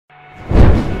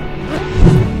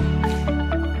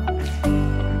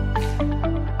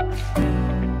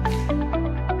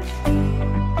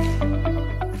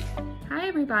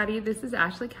everybody, this is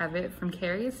Ashley Kevitt from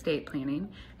Cary Estate Planning,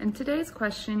 and today's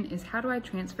question is, how do I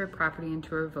transfer property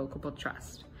into a revocable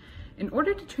trust? In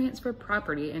order to transfer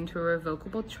property into a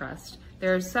revocable trust,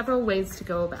 there are several ways to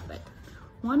go about it.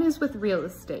 One is with real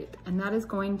estate, and that is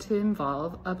going to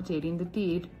involve updating the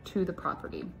deed to the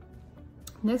property.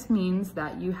 This means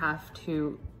that you have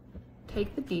to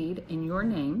take the deed in your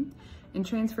name and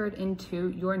transfer it into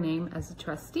your name as a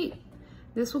trustee.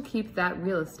 This will keep that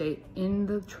real estate in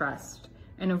the trust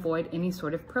and avoid any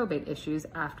sort of probate issues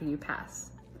after you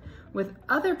pass. With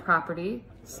other property,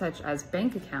 such as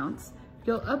bank accounts,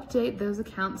 you'll update those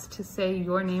accounts to say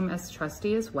your name as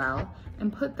trustee as well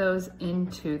and put those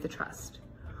into the trust.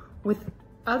 With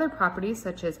other properties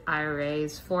such as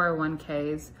IRAs,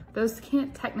 401ks, those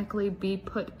can't technically be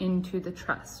put into the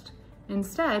trust.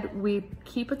 Instead, we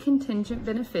keep a contingent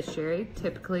beneficiary.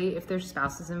 Typically, if there's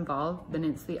spouses involved, then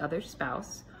it's the other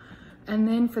spouse. And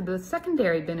then for the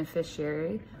secondary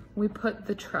beneficiary, we put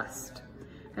the trust.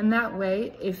 And that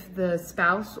way, if the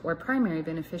spouse or primary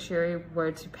beneficiary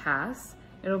were to pass,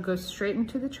 it'll go straight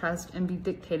into the trust and be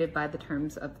dictated by the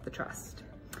terms of the trust.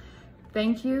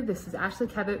 Thank you. This is Ashley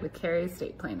Kevitt with Cary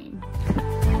Estate Planning.